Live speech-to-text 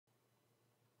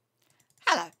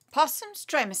Possums,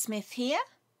 Dreymasmith here,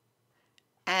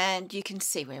 and you can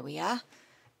see where we are.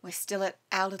 We're still at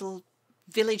our little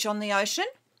village on the ocean,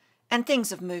 and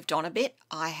things have moved on a bit.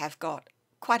 I have got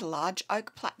quite a large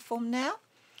oak platform now.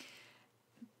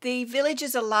 The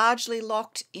villagers are largely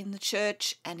locked in the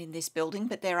church and in this building,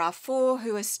 but there are 4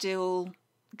 who are still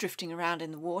drifting around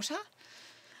in the water.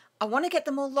 I want to get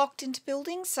them all locked into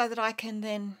buildings so that I can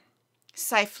then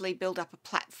safely build up a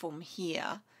platform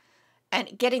here.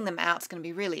 And getting them out is going to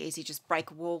be really easy. Just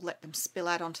break a wall, let them spill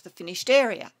out onto the finished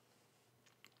area.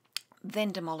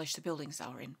 Then demolish the buildings they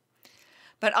were in.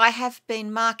 But I have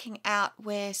been marking out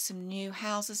where some new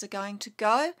houses are going to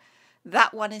go.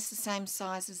 That one is the same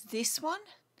size as this one.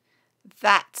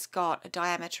 That's got a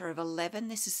diameter of 11.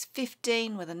 This is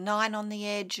 15 with a 9 on the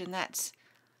edge, and that's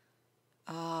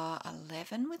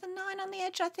 11 with a 9 on the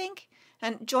edge, I think.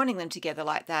 And joining them together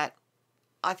like that,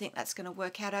 I think that's going to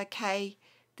work out okay.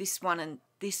 This one and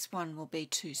this one will be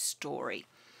 2-story.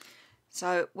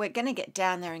 So we're going to get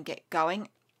down there and get going.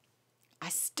 I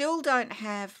still don't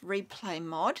have replay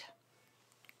mod.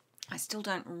 I still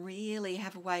don't really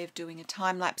have a way of doing a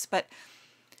time lapse, but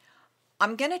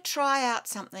I'm going to try out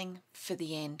something for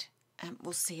the end and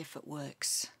we'll see if it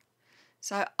works.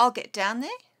 So I'll get down there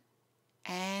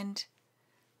and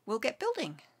we'll get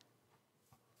building.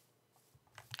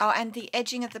 Oh, and the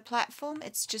edging of the platform,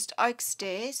 it's just oak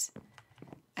stairs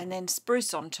and then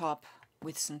spruce on top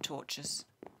with some torches.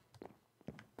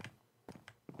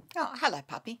 Oh, hello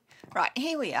puppy. Right,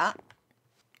 here we are,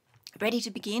 ready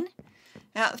to begin.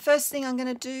 Now the first thing I'm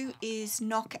going to do is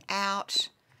knock out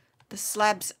the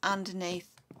slabs underneath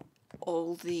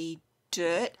all the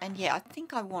dirt, and yeah, I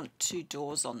think I want 2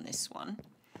 doors on this one.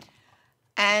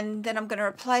 And then I'm going to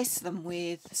replace them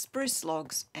with spruce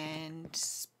logs and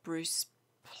spruce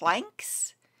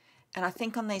planks, and I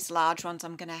think on these large ones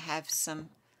I'm going to have some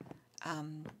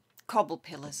cobble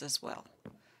pillars as well.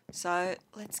 So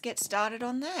let's get started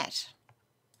on that.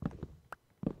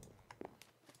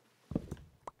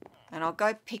 And I'll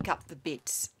go pick up the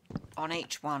bits on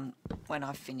each one when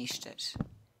I've finished it.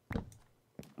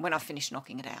 When I've finished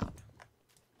knocking it out.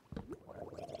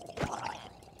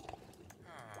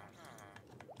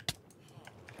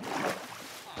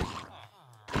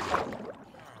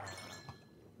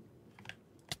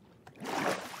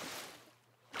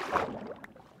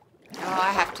 Oh,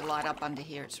 I have to light up under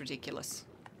here. It's ridiculous.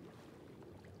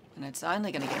 And it's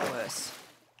only going to get worse.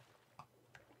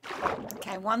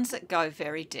 Okay, ones that go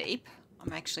very deep,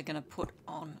 I'm actually going to put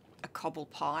on a cobble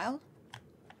pile.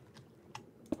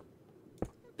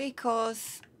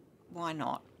 Because, why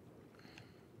not?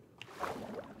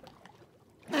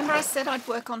 Remember I said I'd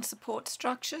work on support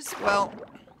structures? Well,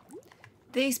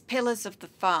 these pillars of the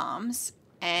farms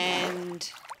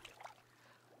and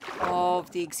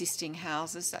of the existing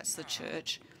houses, that's the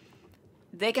church,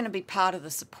 they're going to be part of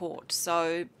the support.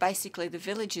 So basically the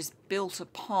village is built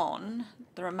upon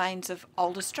the remains of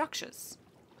older structures.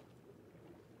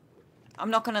 I'm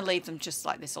not going to leave them just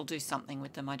like this. I'll do something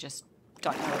with them. I just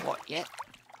don't know what yet.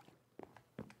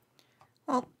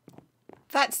 Well,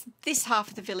 that's this half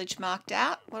of the village marked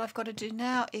out. What I've got to do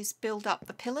now is build up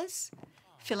the pillars,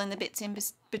 fill in the bits in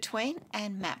between,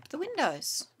 and map the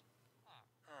windows.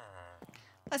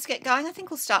 Let's get going. I think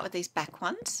we'll start with these back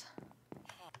ones.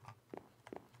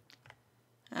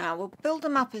 We'll build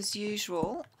them up as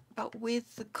usual, but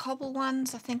with the cobble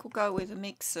ones, I think we'll go with a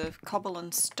mix of cobble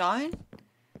and stone.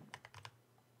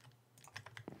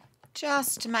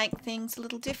 Just to make things a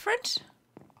little different.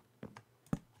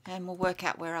 And we'll work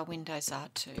out where our windows are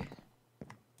too.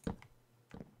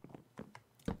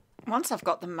 Once I've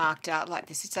got them marked out like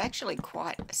this, it's actually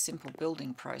quite a simple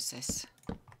building process.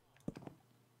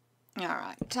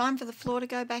 Alright, time for the floor to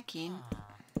go back in.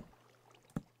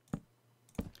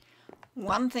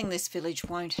 One thing this village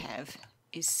won't have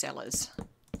is cellars.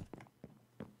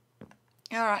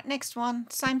 Alright, next one,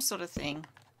 same sort of thing.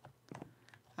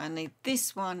 Only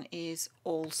this one is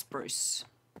all spruce.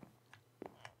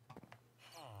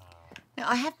 Now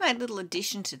I have made a little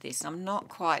addition to this. I'm not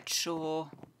quite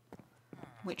sure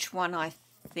which one I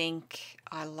think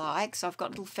I like. So I've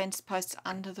got little fence posts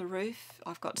under the roof.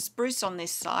 I've got spruce on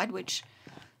this side, which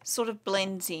sort of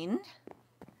blends in.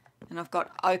 And I've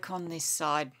got oak on this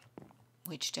side,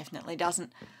 which definitely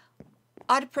doesn't.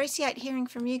 I'd appreciate hearing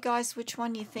from you guys which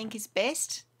one you think is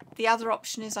best. The other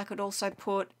option is I could also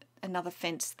put another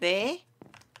fence there.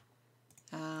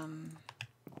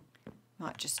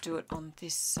 Might just do it on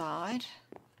this side.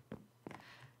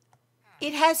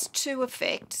 It has 2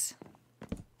 effects.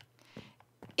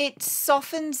 It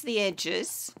softens the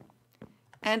edges,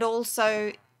 and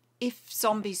also if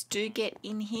zombies do get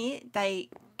in here, they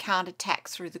can't attack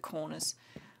through the corners,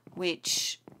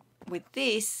 which with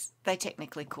this, they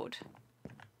technically could.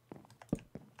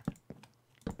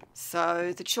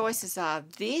 So the choices are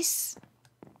this,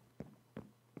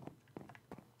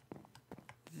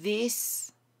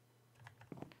 this,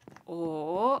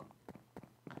 or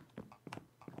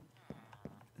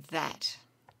that.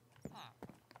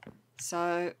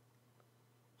 So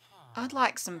I'd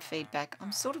like some feedback.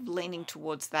 I'm sort of leaning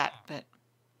towards that, but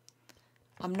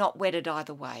I'm not wedded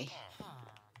either way.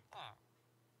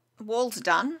 The walls are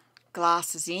done,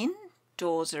 glass is in,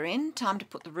 doors are in, time to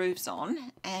put the roofs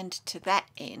on, and to that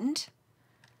end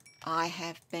I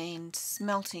have been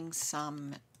smelting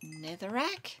some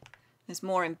netherrack. There's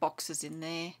more in boxes in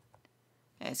there.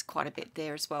 There's quite a bit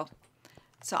there as well.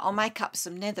 So I'll make up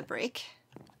some nether brick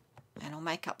and I'll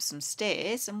make up some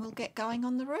stairs and we'll get going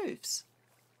on the roofs.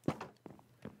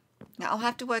 Now I'll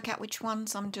have to work out which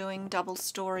ones I'm doing double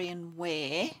story and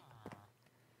where.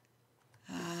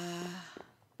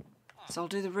 So I'll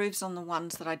do the roofs on the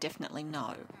ones that I definitely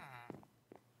know.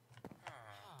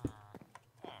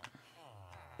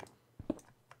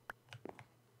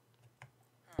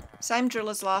 Same drill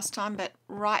as last time, but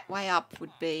right way up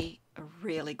would be a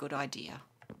really good idea.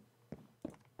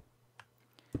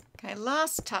 Okay,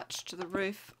 last touch to the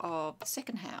roof of the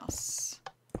second house.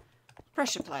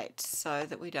 Pressure plates so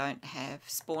that we don't have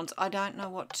spawns. I don't know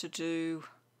what to do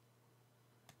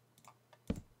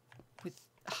with,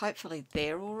 hopefully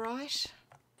they're all right.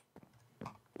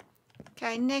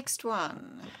 Okay, next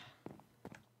one.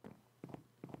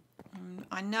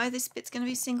 I know this bit's going to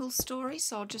be single story,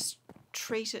 so I'll just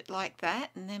treat it like that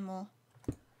and then we'll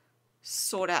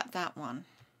sort out that one.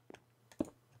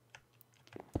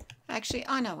 Actually,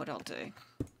 I know what I'll do.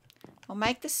 I'll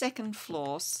make the second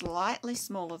floor slightly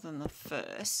smaller than the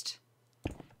first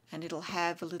and it'll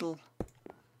have a little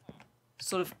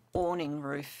sort of awning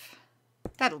roof.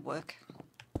 That'll work.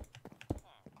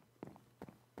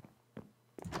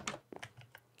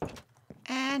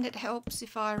 And it helps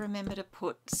if I remember to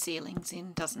put ceilings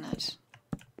in, doesn't it?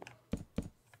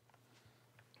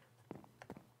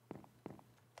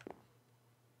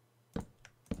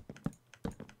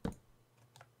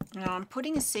 Now I'm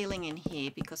putting a ceiling in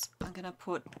here because I'm going to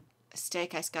put a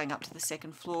staircase going up to the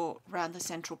second floor around the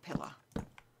central pillar.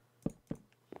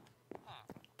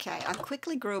 Okay, I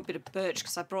quickly grew a bit of birch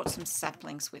because I brought some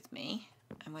saplings with me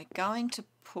and we're going to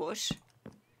put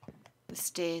the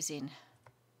stairs in.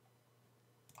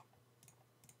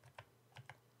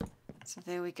 So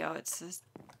there we go, it's a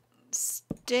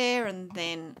stair and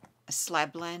then a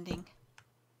slab landing.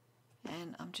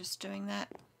 And I'm just doing that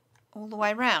all the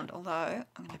way around, although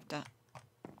I'm going to have to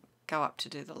go up to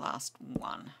do the last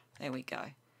one. There we go.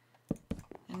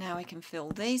 And now we can fill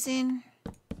these in.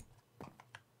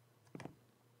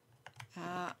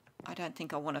 I don't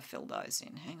think I want to fill those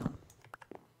in. Hang on.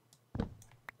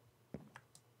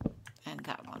 And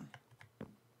that one.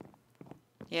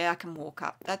 Yeah, I can walk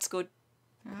up. That's good.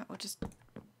 Alright, we'll just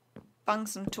bung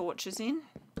some torches in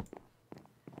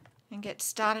and get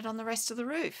started on the rest of the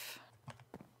roof.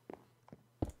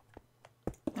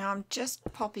 Now I'm just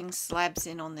popping slabs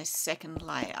in on this second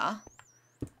layer.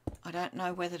 I don't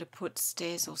know whether to put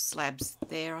stairs or slabs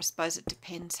there. I suppose it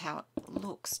depends how it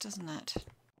looks, doesn't it?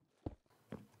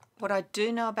 What I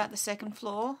do know about the second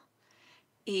floor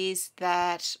is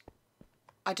that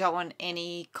I don't want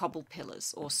any cobble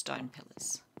pillars or stone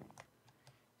pillars.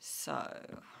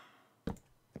 So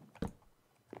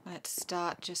let's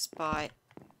start just by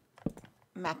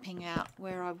mapping out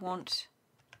where I want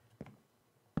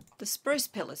the spruce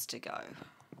pillars to go.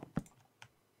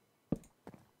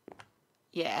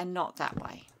 Yeah, and not that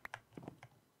way.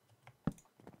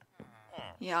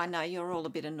 Yeah, I know, you're all a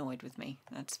bit annoyed with me.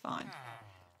 That's fine.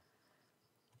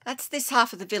 That's this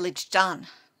half of the village done.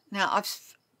 Now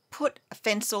I've put a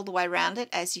fence all the way around it,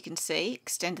 as you can see,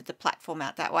 extended the platform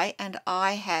out that way, and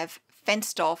I have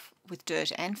fenced off with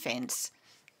dirt and fence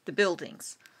the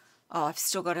buildings. Oh, I've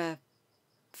still got to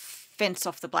fence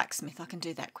off the blacksmith. I can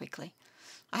do that quickly.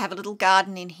 I have a little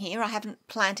garden in here. I haven't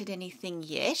planted anything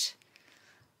yet.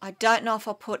 I don't know if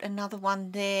I'll put another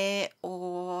one there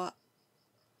or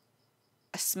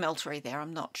a smeltery there.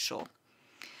 I'm not sure.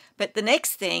 But the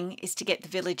next thing is to get the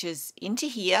villagers into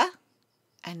here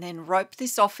and then rope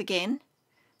this off again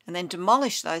and then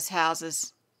demolish those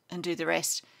houses and do the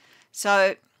rest.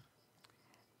 So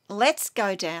let's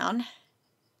go down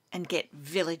and get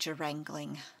villager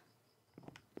wrangling.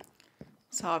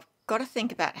 So I've got to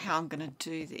think about how I'm going to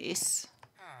do this.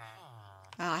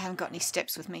 Oh, I haven't got any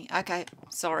steps with me. Okay,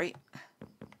 sorry.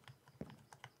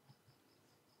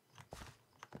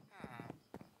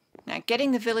 Now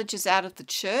getting the villagers out of the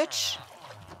church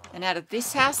and out of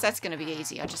this house, that's going to be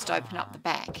easy. I just open up the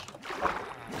back.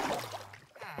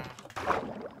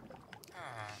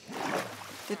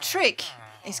 The trick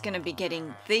is going to be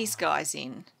getting these guys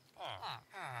in.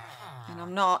 And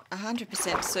I'm not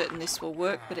 100% certain this will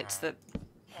work, but it's the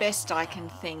best I can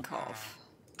think of.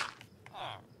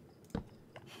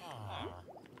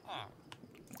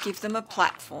 Give them a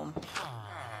platform.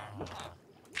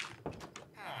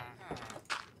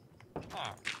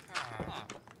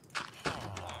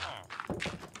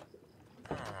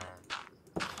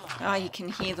 Oh, you can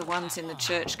hear the ones in the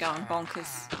church going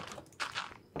bonkers.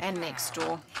 And next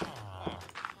door.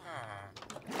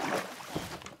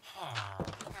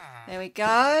 There we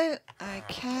go.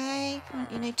 Okay.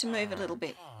 You need to move a little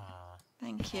bit.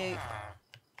 Thank you.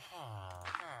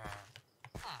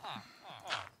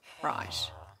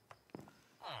 Right.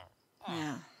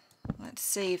 Now, let's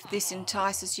see if this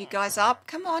entices you guys up.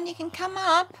 Come on, you can come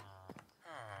up.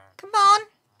 Come on.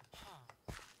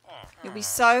 You'll be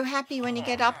so happy when you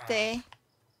get up there.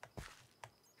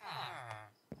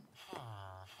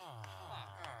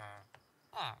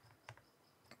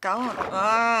 Go on.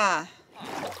 Ah.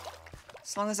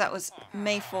 As long as that was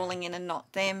me falling in and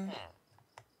not them.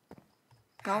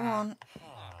 Go on.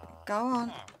 Go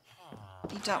on.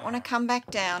 You don't want to come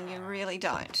back down. You really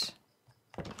don't.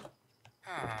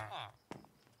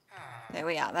 There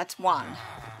we are. That's one.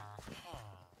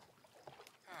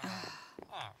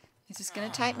 This is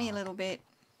going to take me a little bit.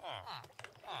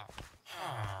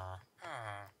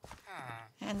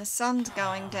 And the sun's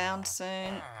going down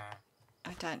soon.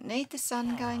 I don't need the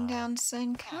sun going down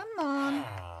soon. Come on.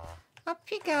 Up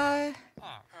you go.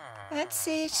 That's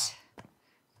it.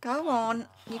 Go on.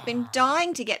 You've been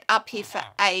dying to get up here for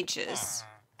ages.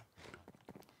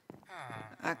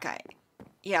 Okay.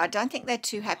 Yeah, I don't think they're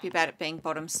too happy about it being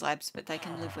bottom slabs, but they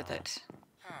can live with it.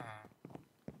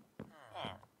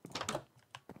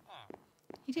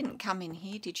 You didn't come in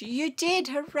here, did you? You did!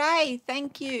 Hooray!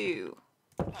 Thank you!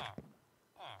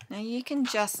 Now you can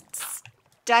just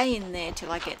stay in there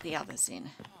till I get the others in.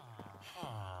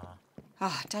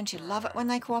 Oh, don't you love it when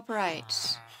they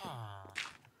cooperate?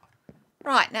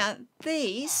 Right, now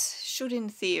these should in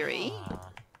theory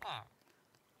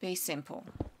be simple.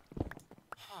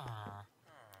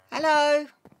 Hello!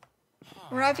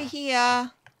 We're over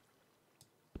here.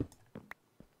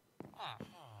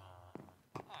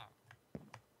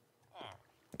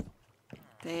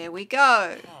 There we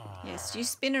go. Yes, you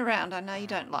spin around. I know you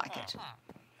don't like it.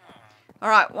 All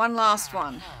right, one last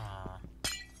one.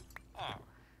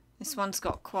 This one's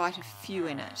got quite a few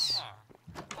in it.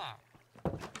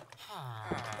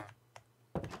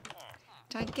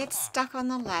 Don't get stuck on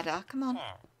the ladder. Come on.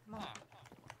 Come on.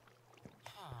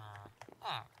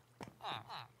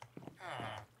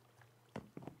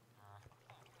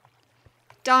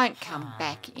 Don't come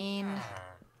back in.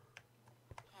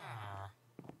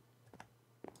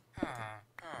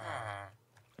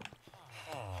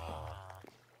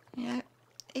 You know,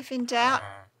 if in doubt,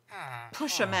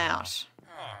 push them out.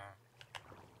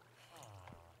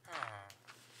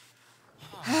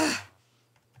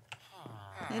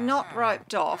 They're not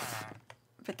roped off,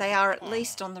 but they are at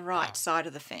least on the right side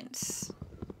of the fence.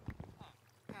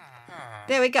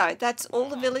 There we go. That's all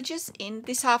the villagers in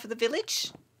this half of the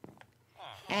village.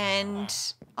 And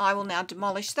I will now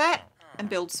demolish that and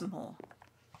build some more.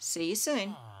 See you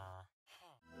soon.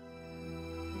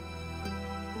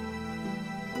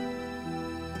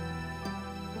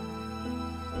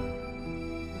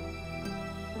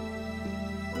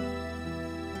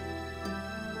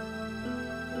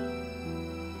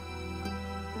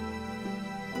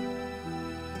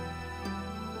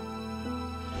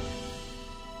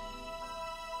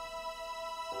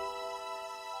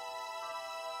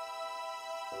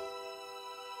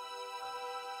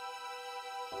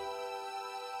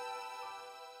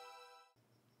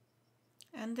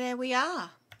 And there we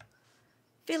are.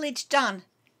 Village done.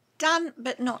 Done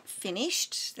but not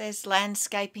finished. There's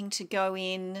landscaping to go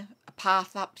in, a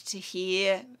path up to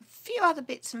here, a few other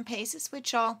bits and pieces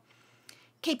which I'll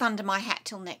keep under my hat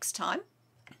till next time.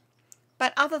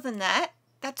 But other than that,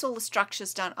 that's all the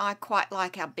structures done. I quite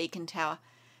like our beacon tower.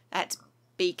 That's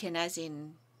beacon as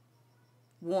in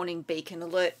warning beacon,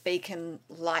 alert beacon,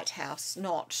 lighthouse,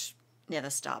 not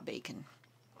Nether Star beacon.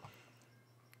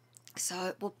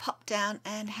 So we'll pop down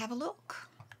and have a look.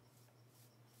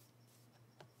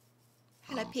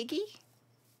 Hello, Piggy.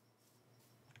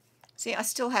 See, I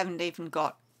still haven't even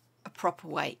got a proper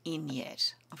way in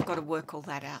yet. I've got to work all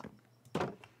that out.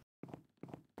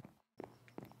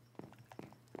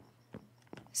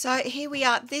 So here we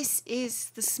are. This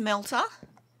is the smelter.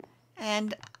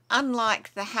 And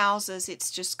unlike the houses, it's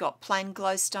just got plain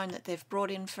glowstone that they've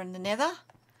brought in from the nether.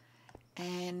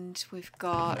 And we've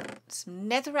got some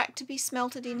netherrack to be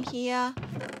smelted in here.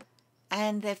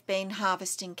 and they've been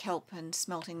harvesting kelp and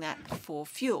smelting that for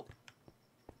fuel.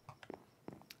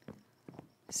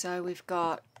 So we've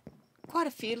got quite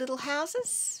a few little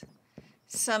houses,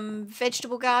 some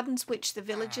vegetable gardens which the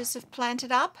villagers have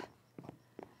planted up,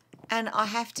 and I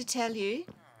have to tell you,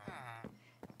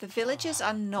 the villagers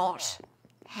are not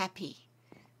happy.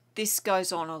 This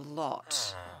goes on a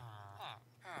lot.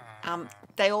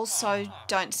 They also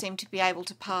don't seem to be able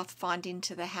to pathfind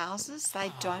into the houses.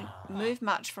 They don't move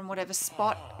much from whatever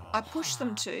spot I push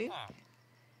them to,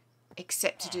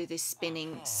 except to do this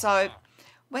spinning. So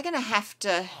we're going to have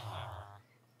to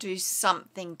do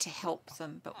something to help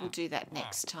them, but we'll do that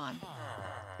next time.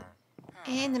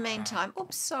 In the meantime,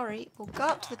 oops, sorry, we'll go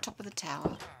up to the top of the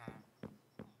tower.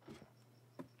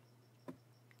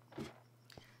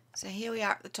 So here we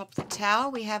are at the top of the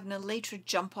tower. We have an elytra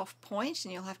jump off point,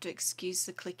 and you'll have to excuse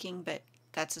the clicking, but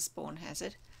that's a spawn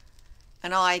hazard.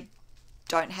 And I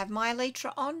don't have my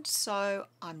elytra on, so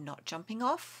I'm not jumping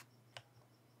off.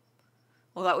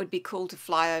 Well, that would be cool to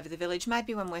fly over the village.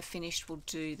 Maybe when we're finished we'll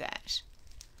do that.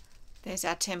 There's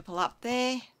our temple up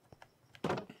there.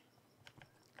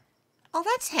 Oh,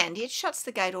 that's handy. It shuts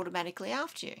the gate automatically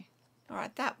after you.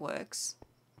 Alright, that works.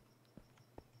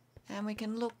 And we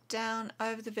can look down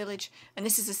over the village. And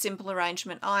this is a simple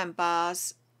arrangement. Iron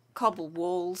bars, cobble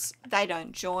walls. They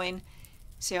don't join.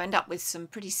 So you end up with some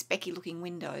pretty specky looking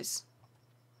windows.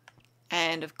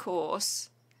 And of course,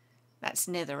 that's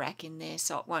netherrack in there,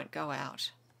 so it won't go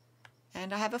out.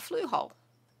 And I have a flue hole.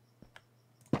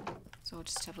 So I'll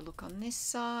just have a look on this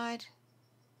side.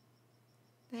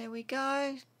 There we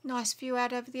go. Nice view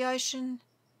out over the ocean.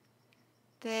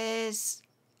 There's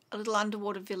a little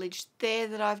underwater village there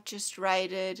that I've just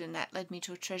raided, and that led me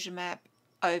to a treasure map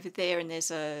over there, and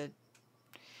there's a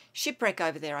shipwreck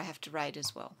over there I have to raid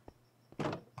as well.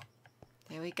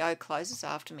 There we go, closes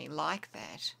after me. Like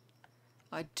that.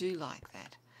 I do like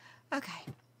that.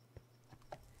 Okay.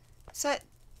 So,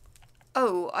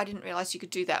 oh, I didn't realise you could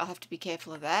do that. I'll have to be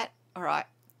careful of that. Alright.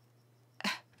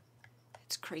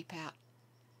 Let's creep out.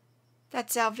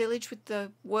 That's our village with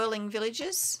the whirling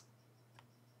villagers.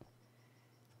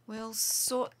 We'll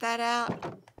sort that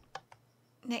out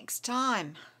next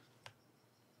time.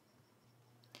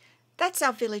 That's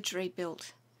our village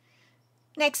rebuilt.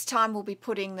 Next time we'll be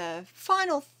putting the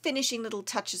final finishing little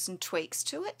touches and tweaks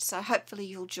to it, so hopefully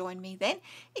you'll join me then.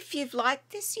 If you've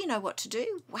liked this, you know what to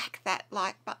do. Whack that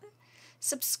like button.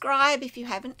 Subscribe if you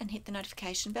haven't and hit the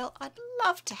notification bell. I'd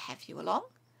love to have you along.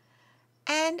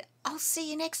 And I'll see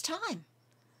you next time.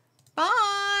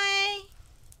 Bye!